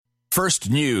First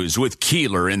News with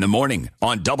Keeler in the morning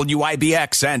on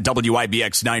WIBX and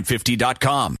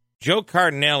WIBX950.com. Joe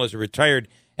Cardinale is a retired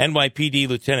NYPD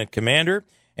lieutenant commander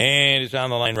and is on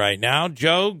the line right now.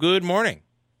 Joe, good morning.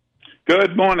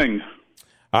 Good morning.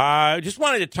 Just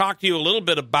wanted to talk to you a little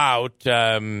bit about,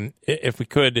 if we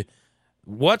could,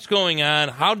 what's going on,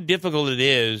 how difficult it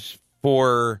is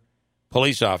for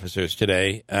police officers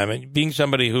today. Being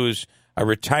somebody who's a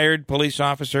retired police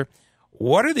officer,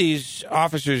 what are these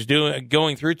officers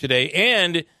going through today?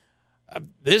 And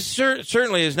this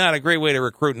certainly is not a great way to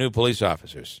recruit new police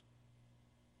officers.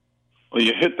 Well,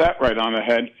 you hit that right on the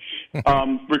head.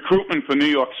 Recruitment for New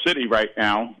York City right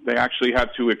now, they actually had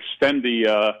to extend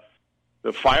the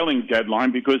filing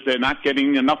deadline because they're not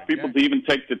getting enough people to even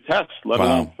take the test, let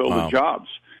alone fill the jobs.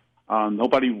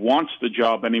 Nobody wants the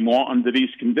job anymore under these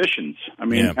conditions. I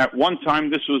mean, at one time,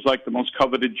 this was like the most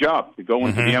coveted job, to go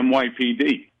into the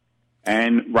NYPD.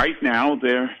 And right now,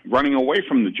 they're running away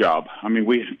from the job. I mean,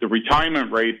 the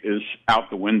retirement rate is out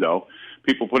the window.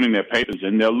 People putting their papers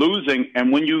in. They're losing.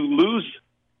 And when you lose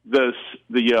the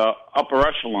upper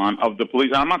echelon of the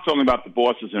police, I'm not talking about the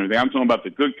bosses and everything. I'm talking about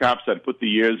the good cops that put the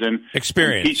years in.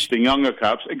 Experience. Teach the younger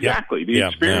cops. Exactly. The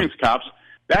experienced cops,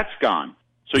 that's gone.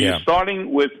 So you're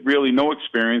starting with really no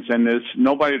experience, and there's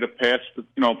nobody to pass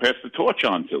the torch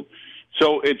on to.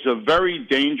 So it's a very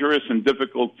dangerous and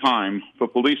difficult time for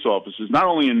police officers, not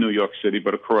only in New York City,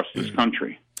 but across this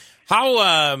country. How,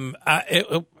 and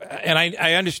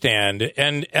I understand,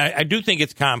 and I do think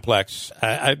it's complex.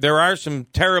 There are some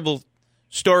terrible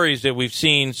stories that we've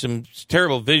seen, some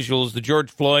terrible visuals. The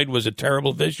George Floyd was a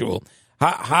terrible visual.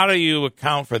 How do you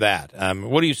account for that?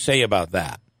 What do you say about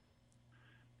that?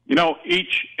 You know,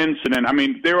 each incident, I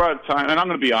mean, there are times, and I'm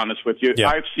going to be honest with you,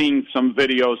 I've seen some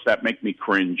videos that make me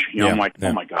cringe. You know, I'm like,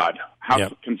 oh, my God, how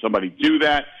can somebody do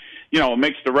that? You know, it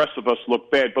makes the rest of us look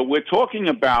bad. But we're talking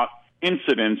about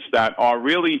incidents that are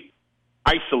really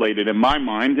isolated in my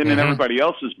mind and in everybody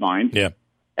else's mind. Yeah.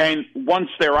 And once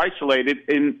they're isolated,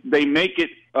 and they make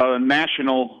it a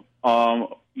national,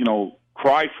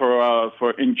 cry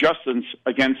for injustice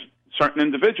against certain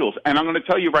individuals. And I'm going to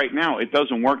tell you right now, it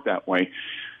doesn't work that way.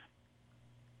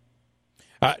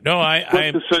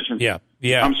 Split decisions.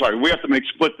 Yeah. I'm sorry. We have to make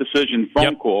split decision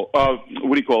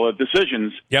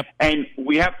decisions. Yep. And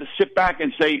we have to sit back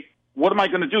and say, what am I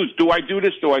going to do? Do I do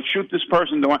this? Do I shoot this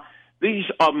person? These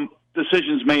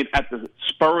decisions made at the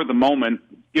spur of the moment,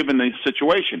 given the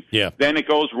situation. Yeah. Then it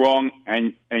goes wrong,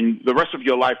 and the rest of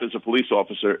your life as a police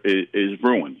officer is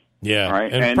ruined. Yeah.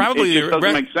 Right. And probably it just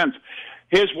doesn't make sense.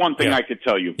 Here's one thing I could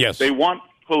tell you. Yes. They want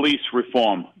police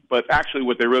reform, but actually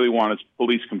what they really want is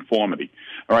police conformity.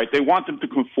 All right? They want them to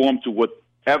conform to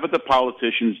whatever the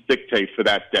politicians dictate for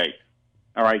that day.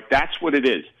 All right? That's what it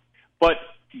is. But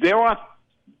there are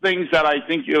things that I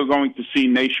think you're going to see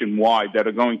nationwide that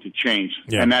are going to change,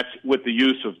 and that's with the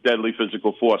use of deadly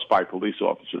physical force by police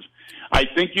officers. I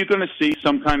think you're going to see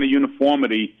some kind of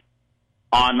uniformity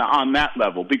on that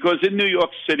level, because in New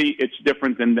York City, it's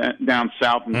different than down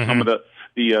south and some of the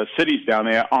cities down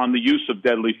there on the use of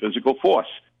deadly physical force.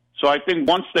 So I think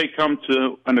once they come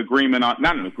to an agreement, once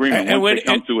they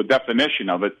come to a definition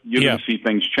of it, you're going to see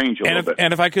things change a little bit.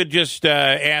 And if I could just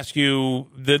ask you,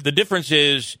 the difference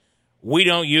is we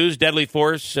don't use deadly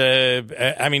force.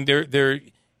 I mean,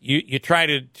 you try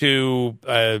to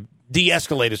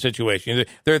de-escalate a situation.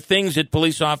 There are things that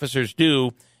police officers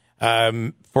do.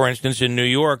 For instance, in New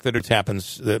York,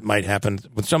 that might happen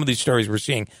with some of these stories we're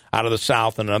seeing out of the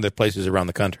South and other places around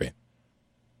the country.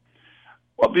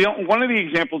 Well, one of the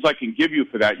examples I can give you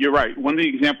for that, you're right. One of the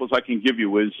examples I can give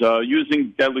you is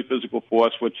using deadly physical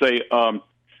force with, say,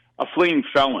 a fleeing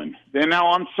felon. They're now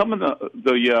on some of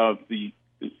the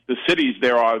cities.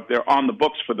 They're on the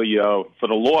books for the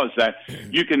laws that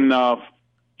you can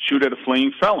shoot at a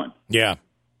fleeing felon. Yeah.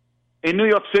 In New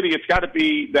York City, it's got to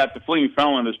be that the fleeing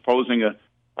felon is posing a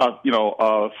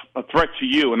threat to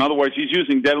you. In other words, he's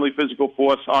using deadly physical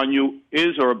force on you,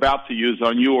 is or about to use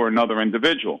on you or another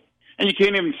individual. And you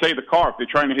can't even say the car. If they're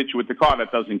trying to hit you with the car,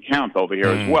 that doesn't count over here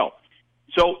as well.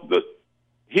 So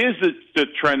here's the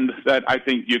trend that I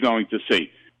think you're going to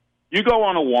see. You go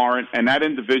on a warrant, and that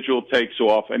individual takes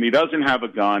off, and he doesn't have a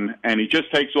gun, and he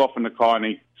just takes off in the car, and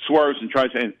he swerves and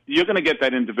tries to, and you're going to get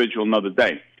that individual another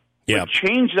day. Yeah. But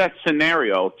change that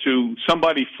scenario to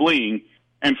somebody fleeing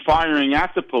and firing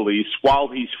at the police while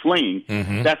he's fleeing.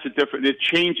 Mm-hmm. That's a different. It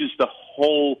changes the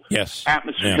whole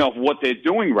atmosphere of what they're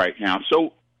doing right now.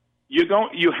 So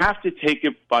you have to take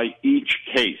it by each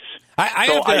case.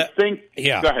 I think.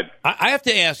 Yeah. Go ahead. I have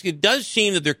to ask. It does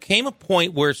seem that there came a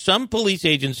point where some police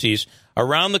agencies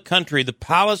around the country, the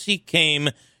policy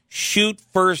came: shoot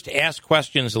first, ask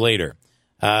questions later.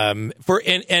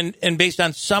 And based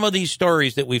on some of these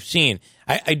stories that we've seen,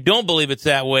 I don't believe it's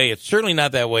that way. It's certainly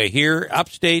not that way here,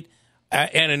 upstate,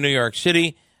 and in New York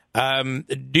City.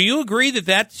 Do you agree that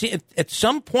that's at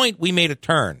some point we made a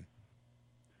turn?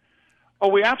 Oh,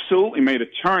 we absolutely made a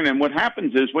turn. And what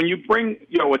happens is when you bring,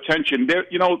 attention there,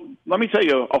 let me tell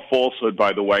you a falsehood,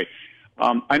 by the way.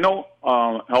 I know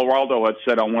Geraldo had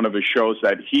said on one of his shows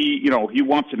that he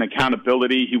wants an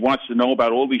accountability. He wants to know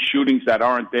about all these shootings that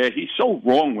aren't there. He's so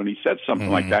wrong when he said something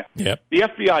like that. Yep. The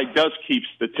FBI does keep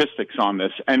statistics on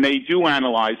this, and they do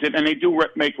analyze it, and they do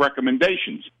make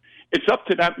recommendations. It's up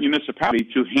to that municipality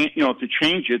to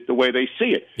change it the way they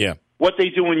see it. Yeah. What they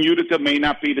do in Utica may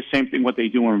not be the same thing what they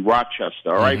do in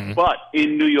Rochester, all right? Mm-hmm. But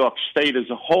in New York State as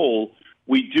a whole,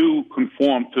 we do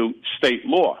conform to state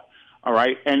law, all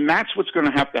right? And that's what's going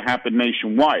to have to happen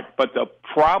nationwide. But the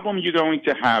problem you're going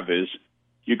to have is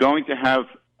you're going to have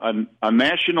a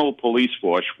national police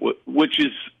force, which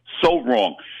is so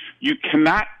wrong. You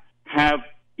cannot have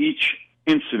each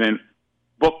incident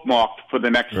bookmarked for the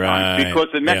next time, because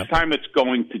the next time it's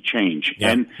going to change.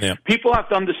 And people have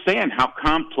to understand how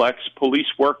complex police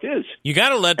work is. You got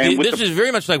to let this is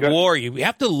very much like war. You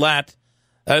have to let,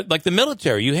 like the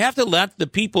military, you have to let the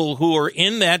people who are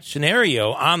in that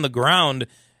scenario on the ground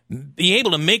be able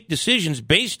to make decisions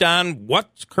based on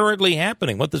what's currently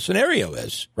happening, what the scenario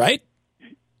is, right?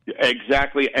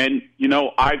 Exactly. And,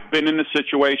 I've been in the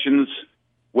situations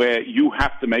where you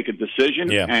have to make a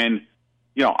decision, and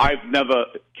I've never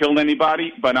killed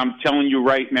anybody, but I'm telling you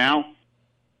right now,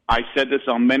 I said this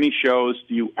on many shows,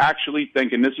 do you actually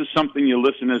think, and this is something your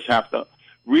listeners have to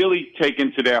really take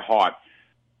into their heart,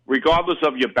 regardless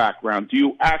of your background, do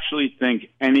you actually think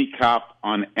any cop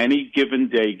on any given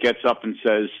day gets up and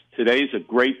says, today's a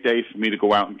great day for me to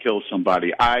go out and kill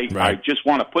somebody? I just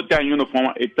want to put down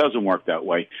uniform. It doesn't work that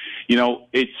way.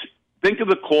 Think of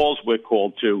the calls we're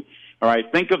called to, all right?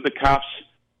 Think of the cops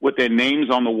with their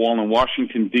names on the wall in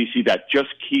Washington, D.C., that just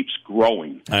keeps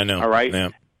growing. I know. All right? Yeah.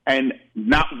 And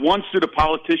not once do the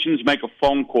politicians make a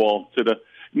phone call to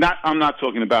I'm not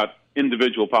talking about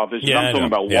individual politicians. I'm talking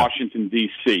about Washington,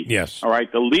 D.C. Yes. All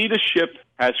right? The leadership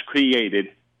has created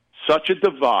such a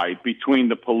divide between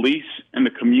the police and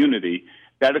the community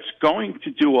that it's going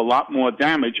to do a lot more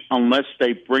damage unless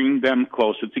they bring them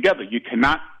closer together. You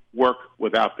cannot work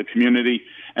without the community,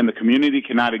 and the community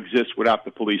cannot exist without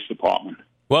the police department.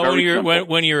 Well,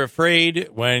 when you're afraid,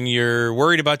 when you're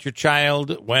worried about your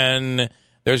child, when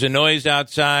there's a noise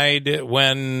outside,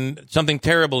 when something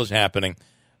terrible is happening,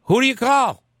 who do you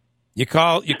call? You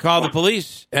call the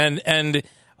police. And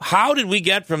how did we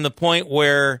get from the point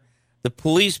where the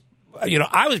police?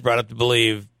 I was brought up to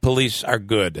believe police are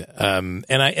good, and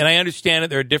I understand that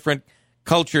there are different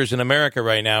cultures in America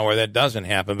right now where that doesn't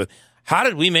happen. But how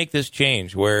did we make this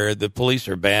change where the police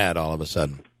are bad all of a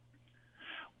sudden?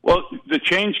 Well, the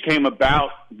change came about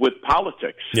with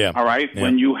politics, all right? Yeah.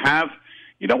 When you have,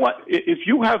 if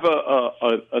you have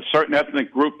a certain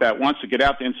ethnic group that wants to get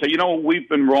out there and say, we've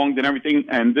been wronged and everything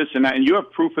and this and that, and you have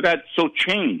proof of that, so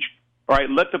change, all right?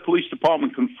 Let the police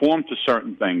department conform to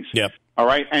certain things, all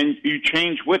right? And you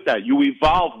change with that. You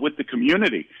evolve with the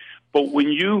community. But when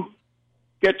you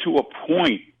get to a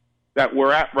point that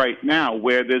we're at right now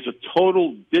where there's a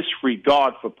total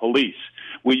disregard for police,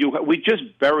 we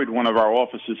just buried one of our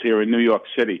officers here in New York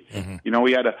City. Mm-hmm.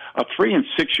 We had a 3 and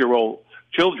 6-year-old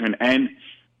children, and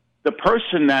the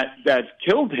person that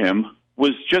killed him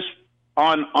was just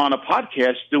on a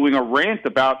podcast doing a rant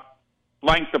about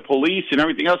blank the police and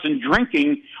everything else and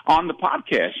drinking on the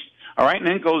podcast, all right, and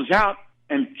then goes out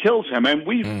and kills him. And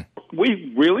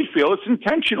we really feel it's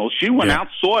intentional. She went out,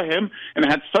 saw him, and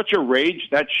had such a rage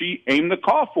that she aimed the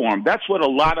car for him. That's what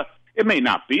it may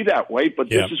not be that way, but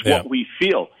this is what we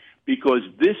feel, because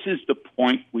this is the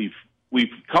point we've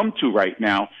come to right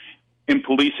now in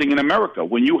policing in America.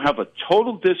 When you have a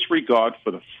total disregard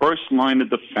for the first line of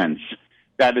defense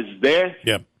that is there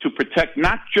to protect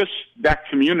not just that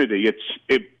community,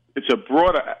 it's a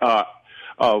broader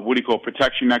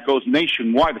protection that goes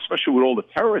nationwide, especially with all the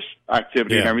terrorist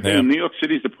activity and everything. And New York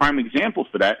City is the prime example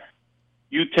for that.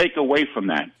 You take away from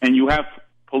that, and you have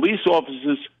police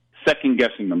officers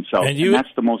second-guessing themselves, and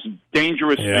that's the most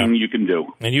dangerous thing you can do.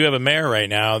 And you have a mayor right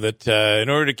now that, in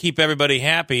order to keep everybody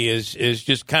happy, is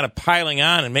just kind of piling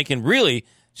on and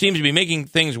seems to be making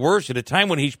things worse at a time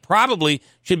when he probably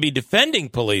should be defending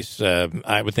police.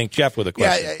 I would think Jeff with a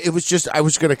question. Yeah, it was just, I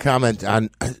was going to comment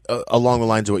on along the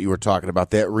lines of what you were talking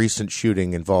about, that recent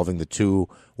shooting involving the two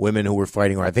women who were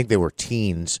fighting, or I think they were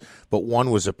teens, but one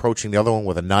was approaching the other one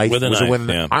with a knife.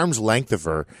 Within arm's length of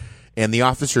her. And the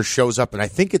officer shows up, and I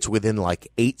think it's within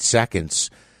like 8 seconds.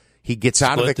 He gets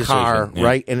out of the car,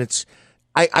 right? And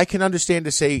I can understand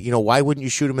to say, why wouldn't you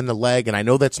shoot him in the leg? And I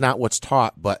know that's not what's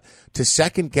taught, but to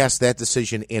second guess that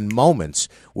decision in moments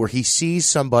where he sees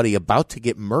somebody about to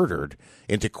get murdered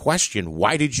and to question,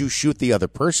 why did you shoot the other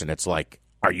person? It's like,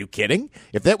 are you kidding?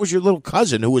 If that was your little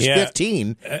cousin who was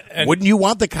 15, wouldn't you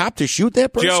want the cop to shoot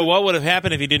that person? Joe, what would have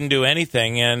happened if he didn't do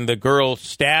anything and the girl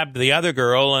stabbed the other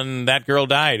girl and that girl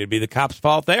died? It'd be the cop's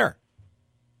fault there.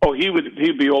 Oh,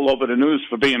 he'd be all over the news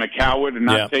for being a coward and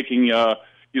not taking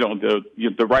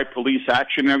the right police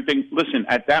action and everything. Listen,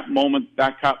 at that moment,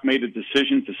 that cop made a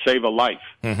decision to save a life,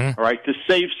 all right, to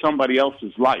save somebody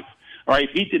else's life. All right,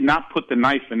 he did not put the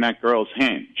knife in that girl's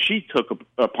hand. She took it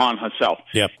upon herself.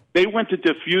 Yep. They went to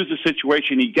defuse the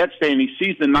situation. He gets there and he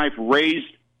sees the knife raised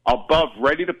above,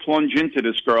 ready to plunge into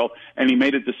this girl, and he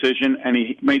made a decision, and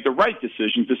he made the right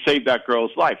decision to save that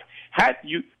girl's life. Had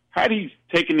he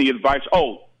taken the advice,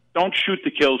 don't shoot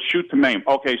to kill, shoot to maim.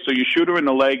 Okay, so you shoot her in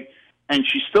the leg, and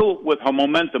she still, with her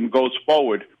momentum, goes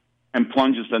forward and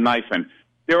plunges the knife in.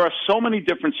 There are so many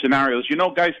different scenarios.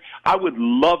 Guys, I would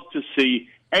love to see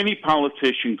any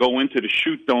politician go into the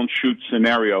shoot, don't shoot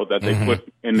scenario that they put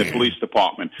in the police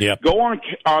department. Yep. Go on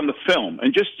the film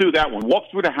and just do that one. Walk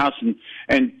through the house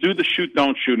and do the shoot,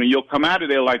 don't shoot, and you'll come out of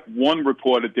there like one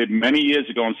reporter did many years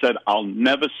ago and said, I'll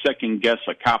never second-guess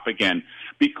a cop again,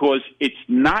 because it's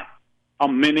not a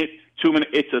minute, 2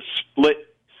 minutes, it's a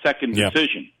split-second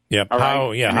decision. Yep.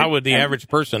 How would the average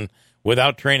person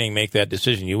without training make that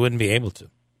decision? You wouldn't be able to.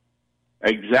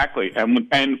 Exactly. And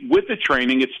with the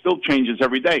training, it still changes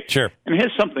every day. Sure. And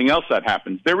here's something else that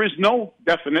happens. There is no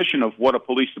definition of what a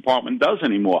police department does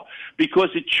anymore because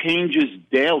it changes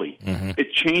daily.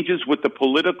 It changes with the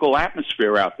political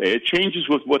atmosphere out there. It changes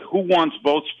with who wants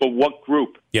votes for what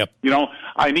group. Yep.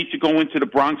 I need to go into the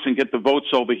Bronx and get the votes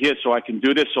over here so I can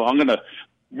do this, so I'm going to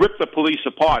rip the police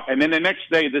apart. And then the next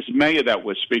day, this mayor that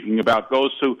we're speaking about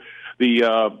goes to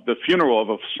the funeral of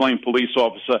a slain police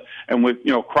officer, and with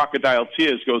crocodile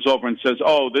tears goes over and says,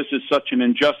 "Oh, this is such an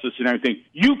injustice and everything."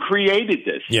 You created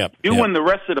this. You and the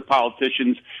rest of the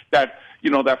politicians that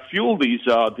fuel these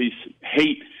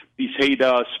hate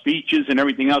speeches and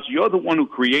everything else. You're the one who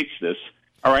creates this.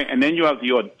 All right, and then you have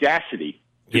the audacity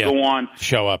to go on,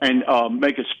 show up, and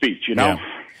make a speech.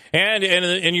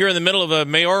 And you're in the middle of a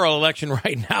mayoral election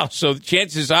right now, so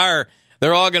chances are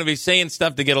they're all going to be saying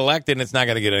stuff to get elected, and it's not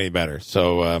going to get any better.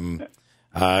 So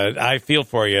I feel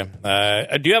for you.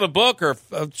 Do you have a book or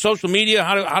social media?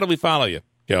 How do we follow you,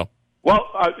 Joe? Well,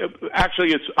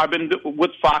 actually, I've been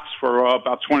with Fox for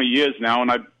about 20 years now,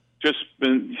 and I've just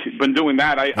been doing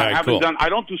that. I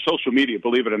don't do social media,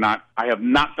 believe it or not. I have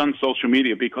not done social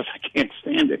media because I can't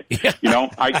stand it.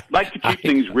 I like to keep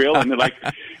things real, and like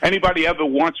anybody ever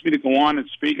wants me to go on and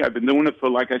speak, I've been doing it for,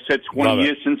 like I said, 20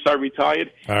 years since I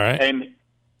retired. All right. And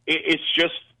it's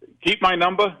just keep my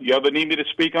number. You ever need me to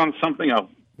speak on something, I'm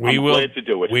glad to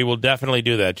do it. We will definitely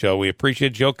do that, Joe. We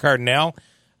appreciate Joe Cardinale,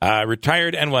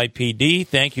 retired NYPD.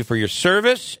 Thank you for your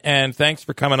service, and thanks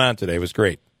for coming on today. It was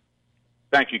great.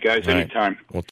 Thank you, guys. Anytime. Right.